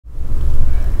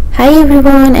Hi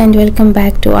everyone and welcome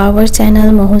back to our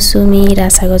channel. म हुँ सुमी र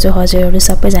आशा गर्छु हजुरहरु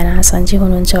सबैजना सन्चै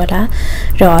हुनुहुन्छ होला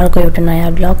र अर्को एउटा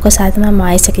नयाँ ब्लगको साथमा म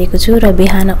आइसकेको छु र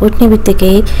बिहान उठ्ने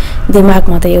बित्तिकै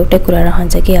दिमागमा त एउटै कुरा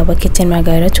रहन्छ कि अब किचनमा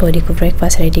गएर छोरीको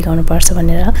ब्रेकफास्ट रेडी गर्नुपर्छ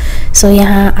भनेर। सो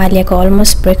यहाँ आलियाको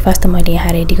अलमोस्ट ब्रेकफास्ट त मैले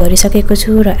यहाँ रेडी गरिसकेको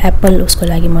छु र एप्पल उसको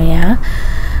लागि म यहाँ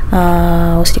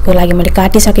उसको लागि मैले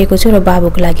काटिसकेको छु र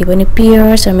बाबुको लागि पनि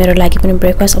पियर्स र मेरो लागि पनि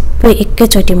ब्रेकफास्ट सबै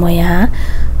एकैचोटी म यहाँ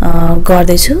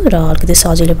गर्दै छु र अलिकति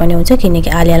सजिलो पनि हुन्छ किनकि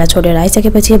आलियालाई छोडेर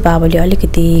आइसकेपछि बाबुले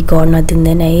अलिकति गर्न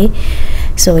दिँदैन है।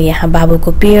 सो यहाँ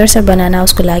बाबुको पियर्स र बनाना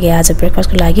उसको लागि आज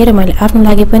ब्रेकफास्टको लागि र मैले आफ्नो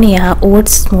लागि पनि यहाँ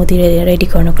ओट्स स्मूदी रेडी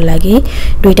गर्नको लागि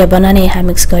दुईटा बनाना यहाँ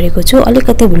मिक्स गरेको छु।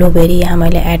 अलिकति ब्लूबेरी यहाँ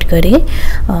मैले एड गरे,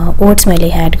 ओट्स मैले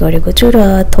यहाँ एड गरेको छु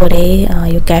र थोरै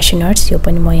यो क्याश्यू नट्स यो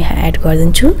पनि म यहाँ एड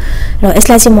गर्दिन्छु र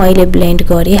यसलाई चाहिँ म अहिले ब्लेन्ड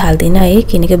गरिहाल्दिनँ है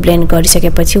किनकि ब्लेन्ड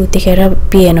गरिसकेपछि उतिखेर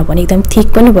पिएन भने एकदम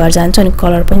थिक पनि भएर जान्छ अनि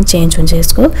कलर पनि चेन्ज हुन्छ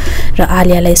यसको। र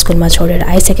आलियालाई स्कुलमा छोडेर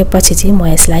आइसकेपछि चाहिँ म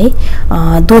यसलाई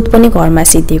दुध पनि घरमा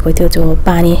सिद्धिएको थियो जो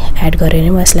पानी एड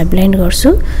गरेर म यसलाई ब्लेन्ड गर्छु।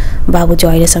 बाबु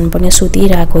चाहिँ अहिलेसम्म पनि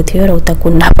सुतिरहेको थियो र उता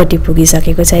कुन्नापट्टि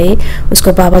पुगिसकेको छ है।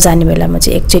 उसको बाबा जाने बेलामा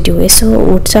चाहिँ एकचोटि यसो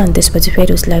उठ्छ अनि त्यसपछि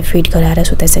फेरि उसलाई फिड गराएर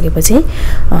सुताइसकेपछि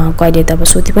कहिले त अब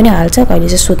सुति पनि हाल्छ, कहिले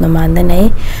चाहिँ सुत्न मान्दैन है।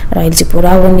 र अहिले चाहिँ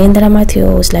पुरा निन्द्रामा थियो,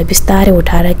 उसलाई बिस्तारै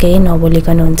उठाएर केही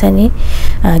नबोलिकन हुन्छ नि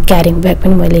क्यारिङ ब्याग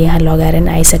पनि मैले यहाँ लगाएर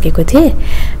नै आइसकेको थिएँ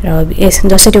र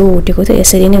जसरी ऊ उठेको थियो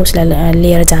यसरी नै उसलाई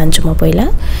लिएर जान्छु म पहिला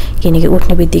किनकि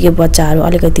उठ्ने बित्तिकै बच्चाहरू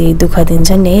अलिकति दुःख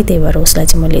दिन्छन् नि, त्यही भएर उसलाई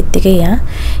चाहिँ मैले यत्तिकै यहाँ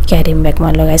क्यारिङ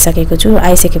ब्यागमा लगाइसकेको छु।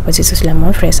 आइसकेपछि उसलाई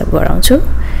म फ्रेस अप गराउँछु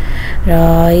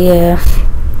र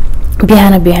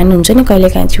बिहान बिहान हुन्छ नि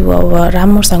कहिलेकाहीँ चाहिँ अब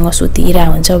राम्रोसँग सुतिरा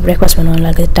हुन्छ, ब्रेकफास्ट बनाउन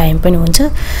लागि टाइम पनि हुन्छ,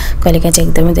 कहिलेकाहीँ चाहिँ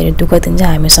एकदमै धेरै दुःख दिन्छ,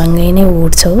 हामीसँगै नै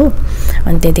उठ्छ हो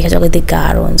अनि त्यतिखेर चाहिँ अलिकति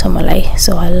गाह्रो हुन्छ मलाई।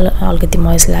 सो अलिकति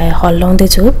म यसलाई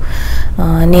हल्लाउँदैछु,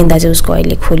 निन्दा चाहिँ उसको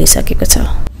अहिले खुलिसकेको छ।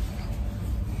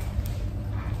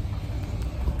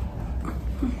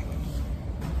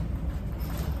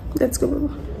 Let's go, Momo.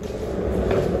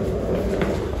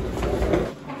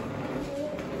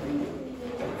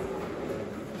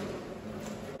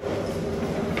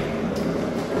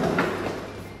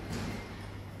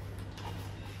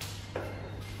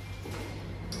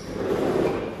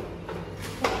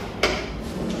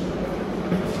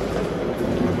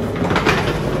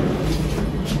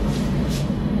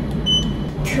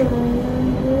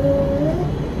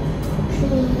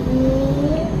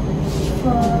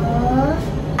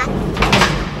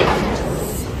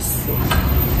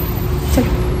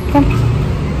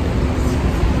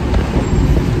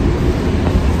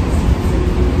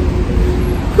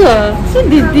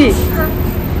 Didi.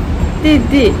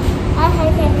 Didi.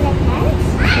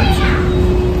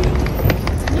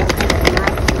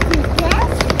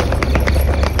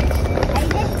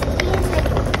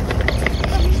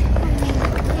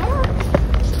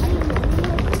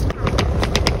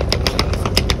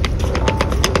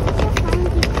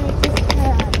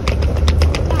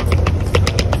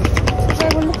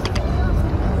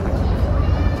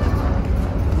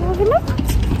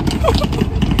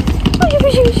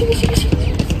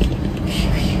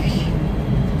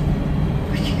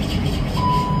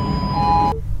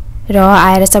 र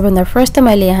आएर सबैभन्दा फर्स्ट त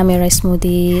मैले यहाँ मेरो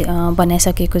स्मूदी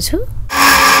बनाइसकेको छु।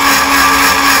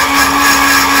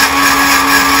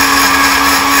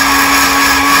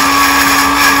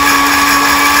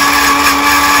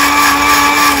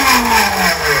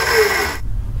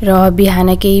 र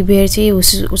बिहान केही बेर चाहिँ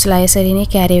उसलाई यसरी नै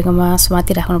क्यारियरमा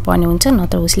समातिराख्नु पर्ने हुन्छ,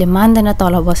 नत्र उसले मान्दैन,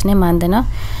 तल बस्नै मान्दैन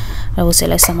र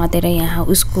उसैलाई समातेर यहाँ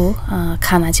उसको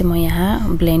खाना चाहिँ म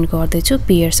यहाँ ब्लेन्ड गर्दैछु,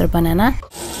 पियर्स र banana.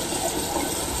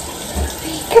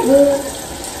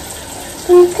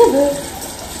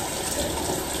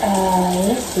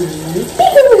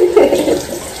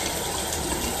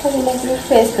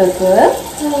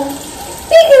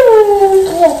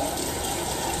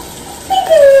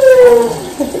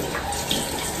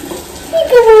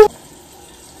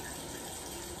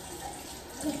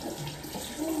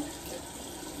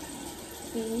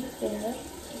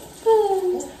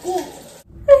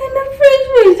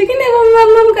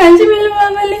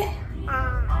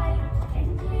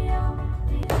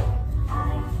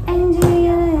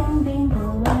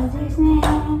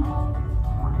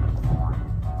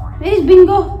 Where's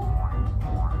Bingo?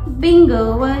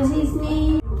 Bingo was his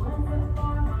name.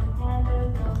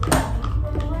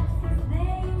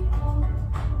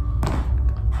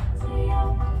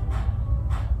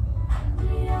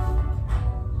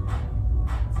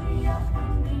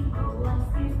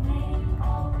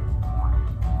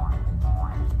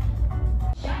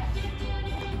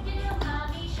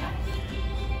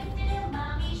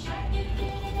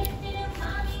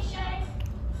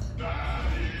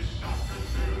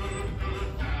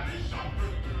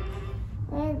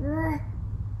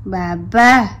 बाबा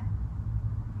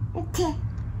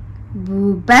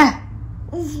बुबा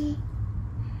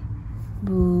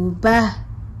बुबा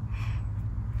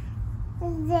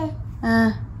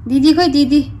दिदी खोइ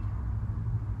दिदी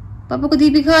पापाको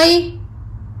दिदी खोइ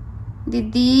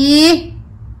दिदी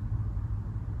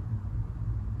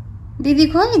दिदी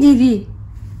खोइ दिदी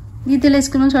दिदीलाई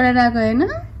स्कुलमा छोडेर आएको हैन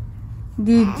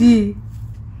दिदी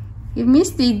यु मिस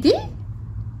दिदी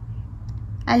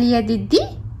आलिया दिदी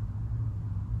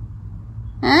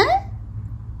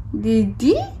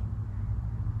दिदी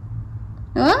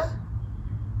हो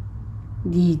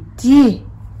दिदी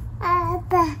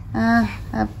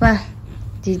apa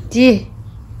दिदी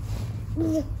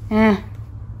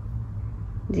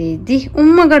दिदी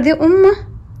उम्मा गरिदेऊ उम्मा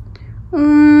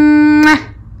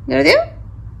गरिदेऊ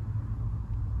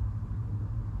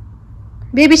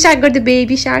बेबी शार्क गरिदेऊ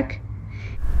बेबी शार्क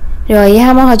र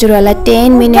यहाँ म हजुरहरूलाई 10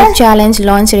 minute challenge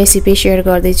lunch recipe share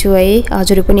गर्दैछु है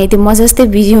हजुरहरू पनि यदि म जस्तै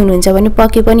बिजी हुनुहुन्छ भने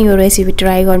पक्कै पनि यो रेसिपी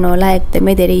ट्राई गर्नु होला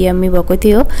एकदमै धेरै यम्मी भएको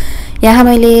थियो यहाँ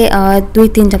मैले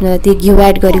 2-3 चम्चा जति घिउ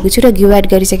एड गरेको छु र घिउ एड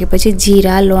गरिसकेपछि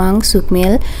जीरा ल्वाङ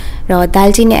सुकमेल र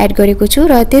दालचिनी एड गरेको छु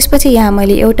र त्यसपछि यहाँ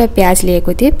मैले एउटा प्याज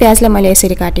लिएको थिएँ प्याजलाई मैले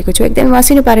यसरी काटेको छु एकदमै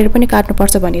मसिनो पारेर पनि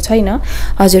काट्नुपर्छ भन्ने छैन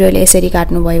हजुरहरूले यसरी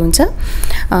काट्नुभयो हुन्छ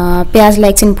प्याजलाई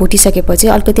एकछिन भुटिसकेपछि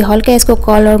अलिकति हल्का यसको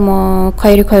कलर म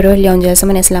खैरो खैरो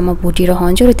ल्याउन्जेलसम्म यसलाई म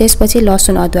भुटिरहन्छु र त्यसपछि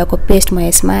लसुन अदुवाको पेस्ट म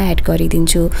यसमा एड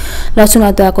गरिदिन्छु लसुन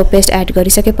अदुवाको पेस्ट एड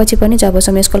गरिसकेपछि पनि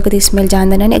जबसम्म यसको अलिकति स्मेल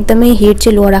जान्दैन नि एकदमै हिट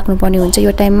चाहिँ लो राख्नुपर्ने हुन्छ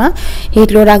यो टाइममा हिट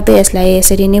लो राख्दै यसलाई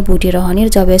यसरी नै भुटिरहने र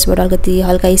जब यसबाट अलिकति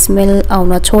हल्का स्मेल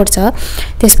आउन छोड्छ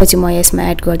त्यसपछि म यसमा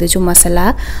एड गर्दैछु मसला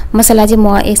चाहिँ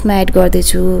म यसमा एड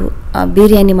गर्दैछु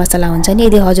बिरयानी मसला हुन्छ नि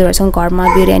यदि हजुरहरुसँग घरमा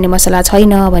बिरयानी मसला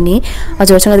छैन भने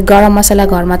हजुरहरुसँग गरम मसला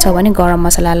घरमा छ भने गरम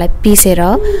मसलालाई पिसेर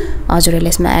हजुरहरुले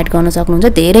यसमा एड गर्न सक्नुहुन्छ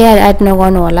धेरै एड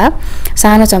नगर्नु होला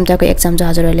सानो चम्चाको 1 चम्चा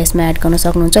हजुरहरुले यसमा एड गर्न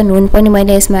सक्नुहुन्छ नुन पनि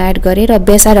मैले यसमा एड गरे र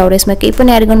बेसारहरु यसमा केही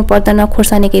पनि एड गर्नु पर्दैन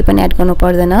खुर्सानी केही पनि एड गर्नु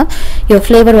पर्दैन यो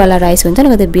फ्लेभर वाला राइस हुन्छ नि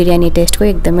कतै बिरयानी टेस्टको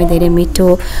एकदमै धेरै मिठो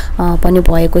पनि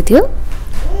भएको थियो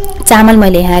चामल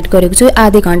मैले यहाँ एड गरेको छु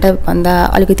आधा घण्टा भन्दा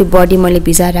अलिकति बढी मैले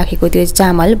भिजाएर राखेको थियो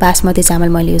चामल बासमती चामल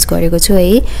मैले युज गरेको छु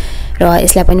है र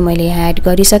यसलाई पनि मैले यहाँ एड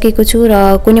गरिसकेको छु र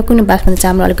कुनै कुनै बासमती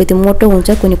चामल अलिकति मोटो हुन्छ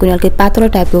कुनै कुनै अलिकति पातलो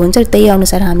टाइपको हुन्छ त्यही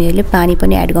अनुसार हामीहरूले पानी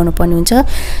पनि एड गर्नुपर्ने हुन्छ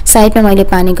साइडमा मैले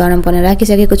पानी गरम गर्न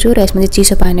राखिसकेको छु र यसमा चाहिँ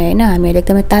चिसो पानी हैन हामीहरूले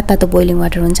एकदमै तातो बोइलिङ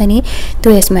वाटर हुन्छ नि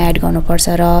त्यो यसमा एड गर्नुपर्छ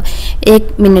र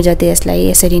 1 मिनेट जति यसलाई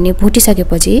यसरी नै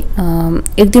भुटिसकेपछि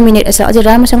 1-2 मिनेट यसलाई अझै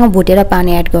राम्रोसँग भुटेर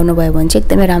पानी एड गर्नुभयो भने चाहिँ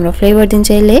एकदमै राम्रो फ्लेभर दिन्छ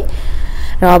यसले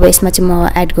र अब यसमा चाहिँ म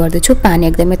एड गर्दैछु पानी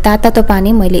एकदमै तातो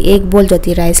पानी मैले 1 बोल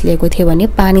जति राइस लिएको थिए भने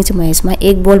पानी चाहिँ म यसमा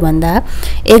 1 बोल भन्दा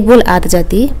 1 बोल आधा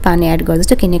जति पानी एड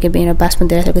गर्दैछु किनकि मेरो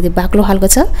बासमती राइस अलिकति बाक्लो खालको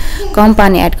छ कम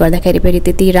पानी एड गर्दाखेरि फेरि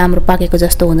त्यति राम्रो पाकेको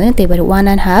जस्तो हुँदैन त्यही भएर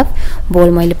 1.5 बोल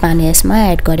मैले पानी यसमा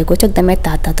एड गरेको छु एकदमै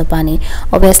तातो पानी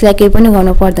अब यसलाई केही पनि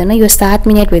गर्नु पर्दैन यो 7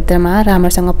 मिनेट भित्रमा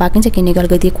राम्रोसँग पाकिन्छ किनकि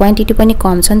अलिकति क्वान्टिटी पनि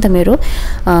कम छ नि त मेरो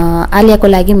आलियाको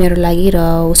लागि मेरो लागि र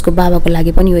उसको बाबाको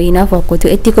लागि पनि यो इनफ भएको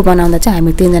थियो यतिको बनाउँदा चाहिँ हामी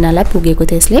 3 जनालाई पुगेको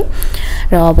थियो यसले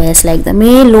र अब यसलाई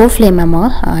एकदमै लो फ्लेममा म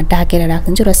ढाकेर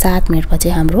राख्दिन्छु र 7 मिनेटपछि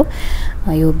हाम्रो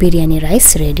यो बिरयानी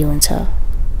राइस रेडी हुन्छ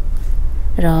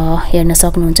र हेर्न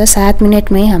सक्नुहुन्छ 7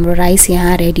 मिनेटमै हाम्रो राइस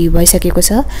यहाँ रेडी भइसकेको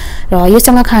छ र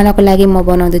योसँग खानको लागि म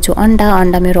बनाउँदैछु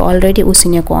अन्डा मेरो अलरेडी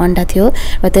उसिनेको अन्डा थियो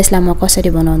र त्यसलाई म कसरी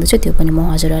बनाउँदैछु त्यो पनि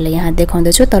म हजुरहरुलाई यहाँ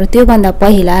देखाउँदैछु तर त्यो भन्दा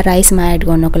पहिला राइसमा एड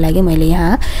गर्नको लागि मैले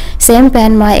यहाँ सेम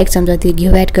प्यानमा 1 चम्चा जति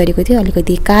घिउ एड गरेको थिएँ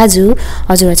अलिकति काजु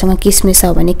हजुरहरुसँग किसमिस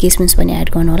छ भने किसमिस पनि एड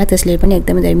गर्नु होला त्यसले पनि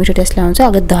एकदमै धेरै मिठो टेस्ट ल्याउँछ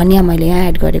अझ धनिया मैले यहाँ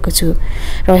एड गरेको छु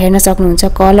र हेर्न सक्नुहुन्छ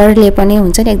कलरले पनि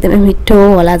हुन्छ नि एकदमै मिठो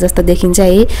होला जस्तो देखिन्छ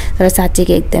है तर साच्चै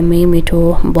एकदमै मिठो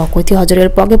भएको थियो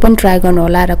हजुरहरुले पक्कै पनि ट्राई गर्नु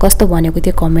होला र कस्तो बनेको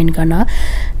थियो कमेन्ट गर्न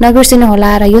नबिर्सिनु होला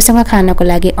र योसँग खानको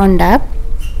लागि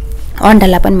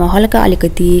अन्डालाई पनि म हल्का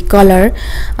अलिकति कलर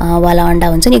वाला अन्डा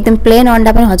हुन्छ नि एकदम प्लेन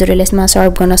अन्डा पनि हजुरहरुले यसमा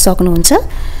सर्भ गर्न सक्नुहुन्छ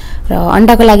र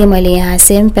अन्डाको लागि मैले यहाँ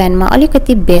सेम प्यानमा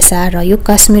अलिकति बेसार र यो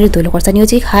काश्मिरी धुलो खोर्सानी यो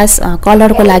चाहिँ खास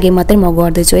कलरको लागि मात्रै म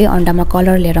गर्दैछु है अन्डामा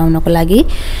कलर लिएर आउनको लागि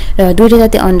र 2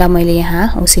 जति अन्डा मैले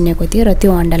यहाँ उसिनेको थियो र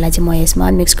त्यो अन्डालाई चाहिँ म यसमा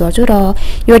मिक्स गर्छु र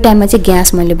यो टाइममा चाहिँ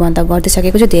ग्यास मैले बन्द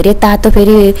गरिदिसकेको छु धेरै तातो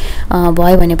फेरि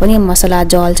भयो भने पनि मसला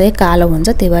जल चाहिँ कालो हुन्छ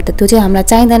त्यही भएर त्यो चाहिँ हामीलाई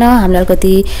चाहिँदैन हामीलाई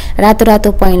अलिकति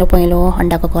रातो पहेँलो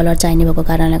अन्डाको कलर चाहिने भएको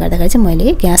कारणले गर्दाखेरि चाहिँ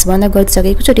मैले ग्यास बन्द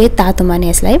गरिदिसकेको छु र तातोमा नै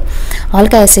यसलाई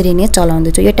हल्का यसरी नै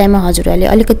चलाउँदैछु यो टाइममा हजुरहरुले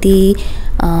अलिकति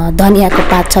धनियाको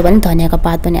पात छ भने धनियाको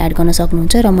पात पनि एड गर्न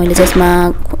सक्नुहुन्छ र मैले जसमा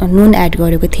नुन एड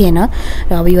गरेको थिएन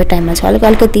र अब यो टाइममा चाहिँ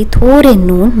अलिकति थोरै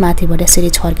नुन माथिबाट यसरी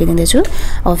छर्किदिँदैछु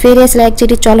अब फेरि यसलाई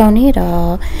एकचोटी चलाउने र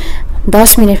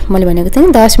 10 मिनेट मैले भनेको थिएँ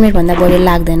नि 10 मिनेट भन्दा बढी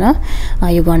लाग्दैन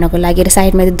यो गर्नको लागि। र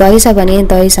साइडमा दही छ भने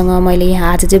दहीसँग मैले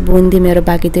यहाँ आज चाहिँ बुन्दी मेरो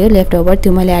बाँकी थियो लेफ्ट ओभर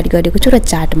त्यो मैले एड गरेको छु र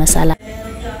chaat masala.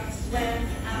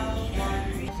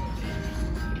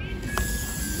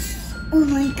 Oh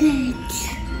my god.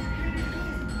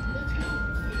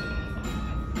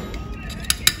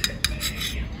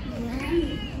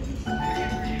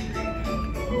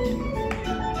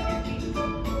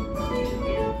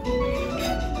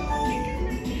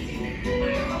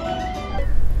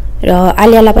 र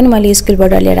आलियालाई पनि मैले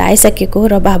स्कुलबाट लिएर आइसकेको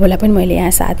र बाबुलाई पनि मैले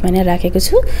यहाँ साथमा नै राखेको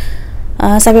छु।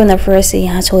 सबैभन्दा फर्स्ट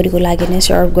यहाँ छोरीको लागि नै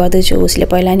सर्भ गर्दैछु। उसले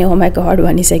पहिला नै ओ माई गॉड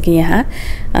भनिसके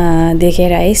यहाँ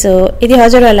देखेर है। सो यदि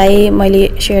हजुरहरूलाई मैले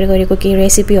सेयर गरेको केही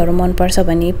रेसिपीहरू मनपर्छ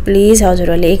भने प्लिज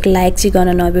हजुरहरूले एक लाइक चाहिँ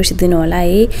गर्न नबिर्सिदिनु होला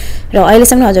है। र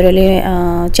अहिलेसम्म हजुरहरूले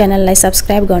च्यानललाई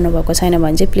सब्सक्राइब गर्नुभएको छैन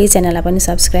भने चाहिँ प्लिज च्यानललाई पनि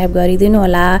सब्सक्राइब गरिदिनु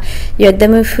होला। यो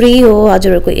एकदमै फ्री हो।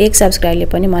 हजुरहरूको एक सब्सक्राइबले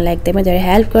पनि मलाई एकदमै धेरै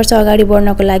हेल्प गर्छ अगाडि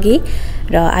बढ्नको लागि।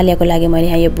 र आलियाको लागि मैले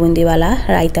यहाँ यो बुन्दीवाला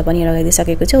राइता पनि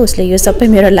लगाइदिइसकेको छु। उसले यो सबै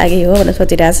मेरो लागि हो भनेर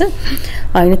सोचिरहेको छ।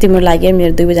 होइन तिम्रो लागि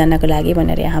मेरो दुवैजनाको लागि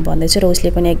भनेर यहाँ भन्दैछु। र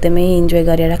उसले पनि एकदमै इन्जोय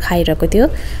गरेर खाइरहेको थियो।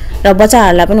 र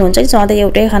बच्चाहरूलाई पनि हुन्छ नि सधैँ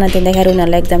एउटै खाना दिँदाखेरि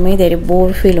उनीहरूलाई एकदमै धेरै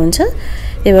बोर फिल हुन्छ।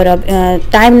 त्यही भएर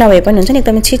टाइम नभए पनि हुन्छ नि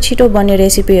एकदमै छिटो बन्ने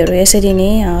रेसिपीहरू यसरी नै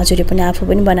हजुरले पनि आफू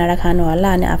पनि बनाएर खानु होला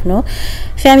अनि आफ्नो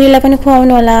फ्यामिलीलाई पनि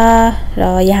खुवाउनु होला। र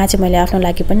यहाँ चाहिँ मैले आफ्नो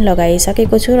लागि पनि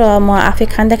लगाइसकेको छु र म आफै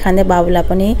खाँदै खाँदै बाबुलाई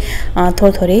पनि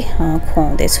थोरै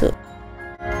खुवाउँदैछु।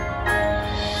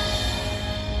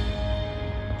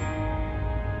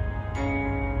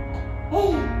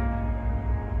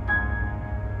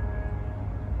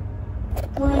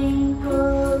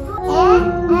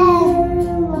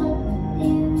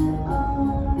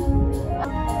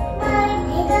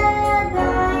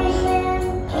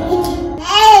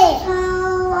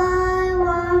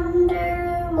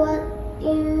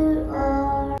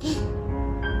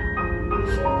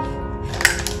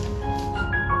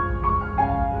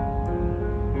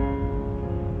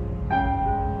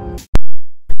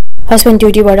 हस्बेन्ड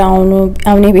ड्युटीबाट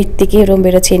आउने बित्तिकै र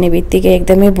मेरो छिर्ने बित्तिकै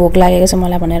एकदमै भोक लागेको छ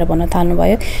मलाई भनेर भन्न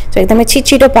थाल्नुभयो। सो एकदमै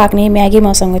छिटो पाक्ने म्यागी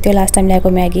मसँग थियो लास्ट टाइम ल्याएको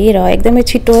म्यागी र एकदमै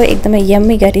छिटो एकदमै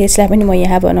यम्मी गरी यसलाई पनि म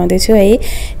यहाँ बनाउँदैछु है।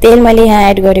 तेल मैले यहाँ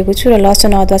एड गरेको छु र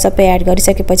लसुन अदुवा सबै एड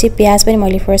गरिसकेपछि प्याज पनि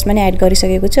मैले फर्स्टमा नै एड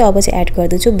गरिसकेको छु। अब चाहिँ एड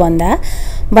गर्दैछु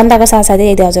बन्दाको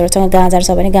साथसाथै यदि हजुरहरूसँग गाजर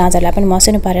छ भने गाजरलाई पनि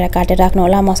मसिनो पारेर काटेर राख्नु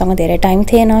होला। मसँग धेरै टाइम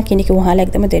थिएन किनकि उहाँलाई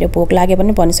एकदमै धेरै भोक लाग्यो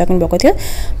पनि भनिसक्नु भएको थियो।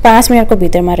 5 मिनटको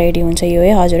भित्रमा रेडी हुन्छ यो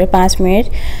है हजुर। 5 मिनट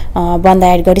बन्दा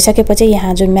एड गरिसकेपछि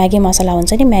यहाँ जुन म्यागी मसला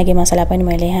हुन्छ नि म्यागी मसला पनि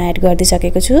मैले यहाँ एड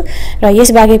गरिदिइसकेको छु। र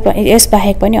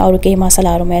यसबाहेक पनि अरू केही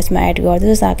मसलाहरू म यसमा एड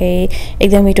गर्दैछु ताकि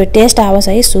एकदम मिठो टेस्ट आओस्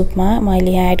है सुपमा।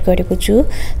 मैले यहाँ एड गरेको छु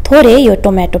थोरै यो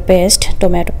टोमेटो पेस्ट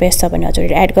छ भने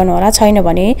हजुरले एड गर्नु होला। छैन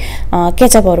भने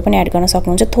केचपहरू पनि एड गर्न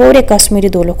सक्नुहुन्छ। थोरै कश्मिरी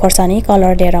धोलो खोर्सानी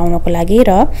कलर लिएर आउनको लागि।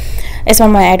 र यसमा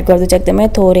म एड गर्दैछु एकदमै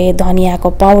थोरै धनियाको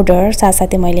पाउडर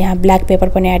साथसाथै मैले यहाँ ब्ल्याक पेपर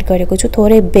पनि एड गरेको छु।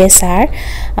 थोरै बेसार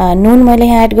नुन मैले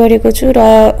यहाँ एड गरेको छु र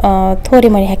थोरै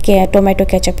मैले यहाँ टोमेटो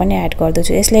केचप पनि एड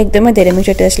गर्दैछु। यसले एकदमै धेरै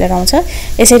मिठो टेस्ट लिएर आउँछ।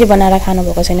 यसरी बनाएर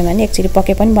खानुभएको छैन भने एकचोटि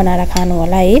पक्कै पनि बनाएर खानु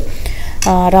होला है।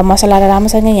 र मसलालाई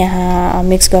राम्रोसँग यहाँ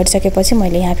मिक्स गरिसकेपछि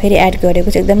मैले यहाँ फेरि एड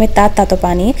गरेको छु एकदमै तातो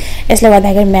पानी। यसले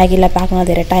गर्दाखेरि म्यागीलाई पाक्न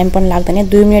धेरै टाइम पनि लाग्दैन।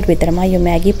 2 मिनट भित्रमा यो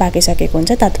म्यागी पाकिसकेको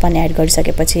हुन्छ। तातो पानी एड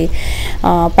गरिसकेपछि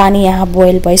पानी यहाँ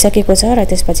बोइल भइसकेको छ र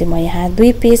त्यसपछि म यहाँ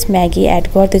 2 पिस म्यागी एड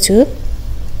गर्दैछु।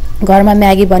 घरमा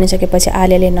म्यागी बनिसकेपछि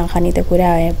आलियाले नखाने त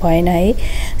कुरा भएन है।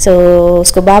 सो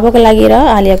उसको बाबाको लागि र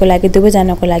आलियाको लागि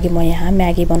दुवैजनाको लागि म यहाँ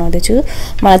म्यागी बनाउँदैछु।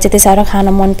 मलाई चाहिँ त्यति साह्रो खान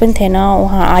मन पनि थिएन।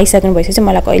 उहाँ आइसक्नु भएपछि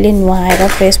मलाई कहिले नुहाएर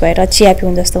फ्रेस भएर चिया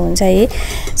पिउँ जस्तो हुन्छ है।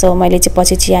 सो मैले चाहिँ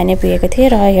पछि चिया नै पिएको थिएँ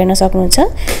र हेर्न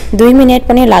सक्नुहुन्छ 2 मिनट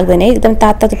पनि लाग्दैन एकदम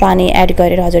तातो पानी एड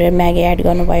गरेर हजुरले म्यागी एड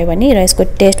गर्नुभयो भने र यसको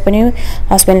टेस्ट पनि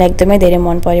हस्बेन्डलाई एकदमै धेरै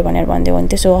मन पर्यो भनेर भन्दै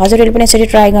हुन्थ्यो। सो हजुरहरूले पनि यसरी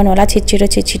ट्राई गर्नु होला।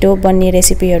 छिटो बन्ने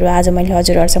रेसिपीहरू आज मैले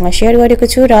हजुरहरूसँग शेयर गरेको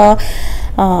छु र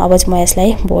अब चाहिँ म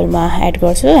यसलाई बोलमा एड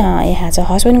गर्छु। यहाँ चाहिँ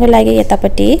हस्बेन्डको लागि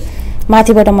यतापट्टि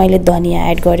माथिबाट मैले धनिया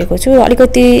एड गरेको छु।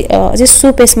 अलिकति अझै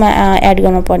सुप यसमा एड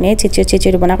गर्नुपर्ने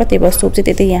छिटो बनाएको त्यही भएर सुप चाहिँ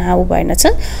त्यति यहाँ उ भएन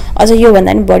छ। अझ यो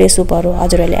भन्दा पनि बढी सुपहरू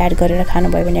हजुरहरूले एड गरेर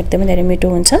खानुभयो भने एकदमै धेरै मिठो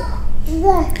हुन्छ।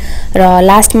 र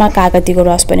लास्टमा कागतीको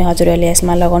रस पनि हजुरहरूले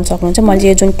यसमा लगाउन सक्नुहुन्छ। मैले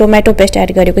यो जुन टोमेटो पेस्ट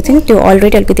एड गरेको थिएँ त्यो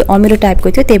अलरेडी अलिकति अमिलो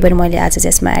टाइपको थियो त्यही भएर मैले आज चाहिँ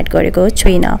यसमा एड गरेको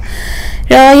छुइनँ।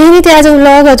 र यही नै थियो आज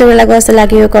व्लग। हजुरहरूलाई कस्तो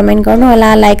लाग्यो कमेन्ट गर्नु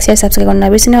होला। लाइक शेयर सब्स्क्राइब गर्न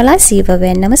नबिर्सिनु होला। सी यू बाइ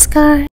बाइ नमस्कार।